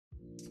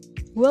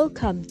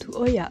Welcome to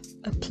Oya,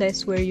 a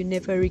place where you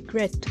never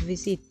regret to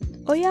visit.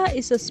 Oya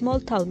is a small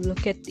town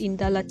located in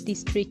Dalat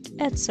district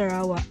at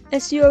Sarawak.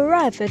 As you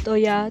arrive at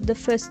Oya, the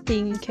first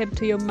thing came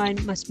to your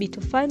mind must be to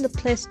find a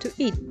place to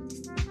eat.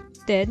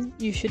 Then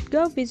you should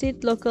go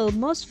visit local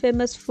most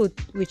famous food,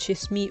 which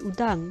is mee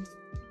udang.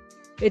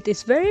 It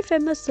is very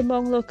famous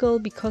among local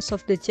because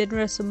of the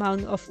generous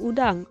amount of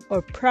udang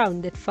or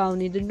prawn that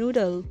found in the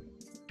noodle.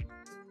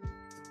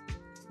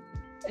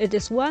 It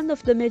is one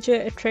of the major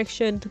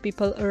attractions to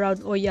people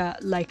around Oya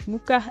like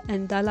Mukah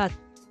and Dalat.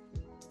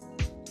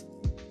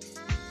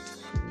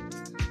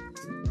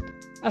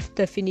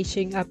 After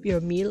finishing up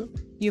your meal,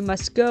 you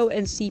must go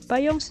and see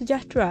Payung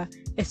Sejahtera,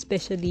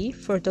 especially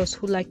for those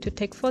who like to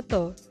take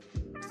photos.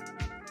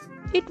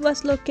 It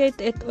was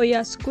located at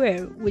Oya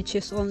Square, which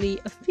is only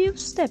a few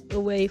steps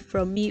away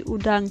from Mee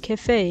Udang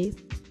Cafe.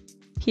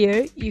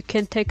 Here, you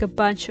can take a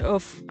bunch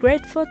of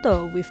great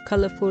photos with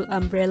colorful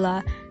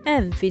umbrella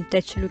and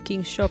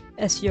vintage-looking shop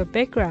as your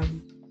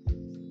background.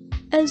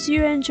 As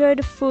you enjoy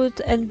the food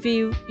and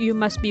view, you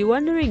must be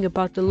wondering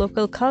about the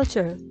local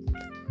culture.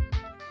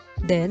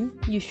 Then,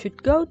 you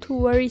should go to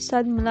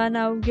Warisan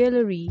Melanau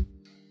Gallery.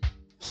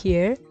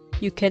 Here,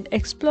 you can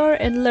explore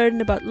and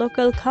learn about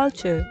local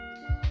culture.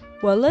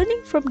 While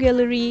learning from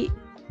gallery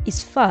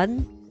is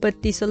fun,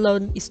 but this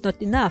alone is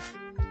not enough.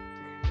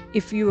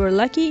 If you were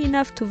lucky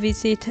enough to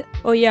visit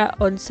Oya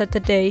on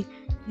Saturday,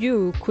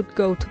 you could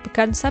go to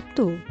Pekan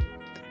Sabtu.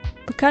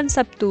 Pekan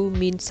Sabtu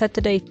means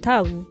Saturday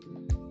town.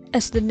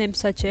 As the name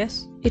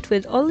suggests, it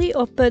will only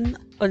open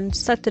on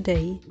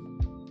Saturday.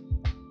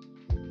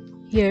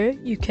 Here,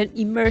 you can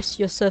immerse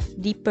yourself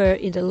deeper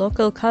in the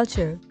local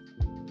culture.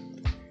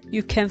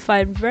 You can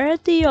find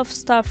variety of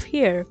stuff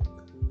here,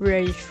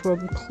 range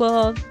from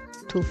clothes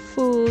to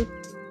food,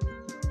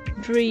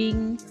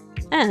 drink,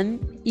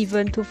 and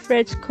even to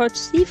fresh caught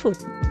seafood.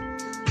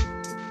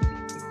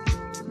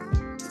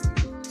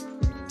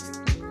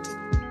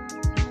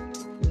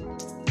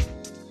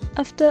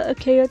 After a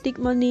chaotic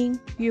morning,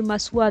 you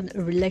must want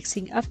a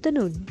relaxing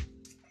afternoon.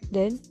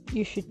 Then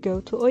you should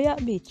go to Oya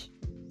Beach.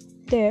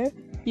 There,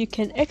 you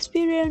can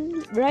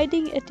experience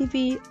riding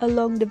ATV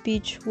along the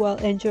beach while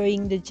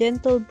enjoying the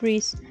gentle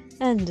breeze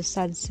and the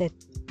sunset.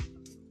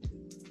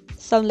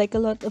 Sound like a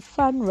lot of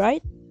fun,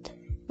 right?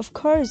 Of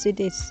course it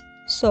is.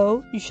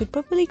 So, you should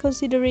probably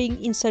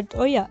considering insert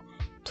Oya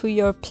to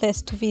your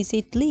place to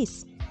visit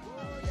list.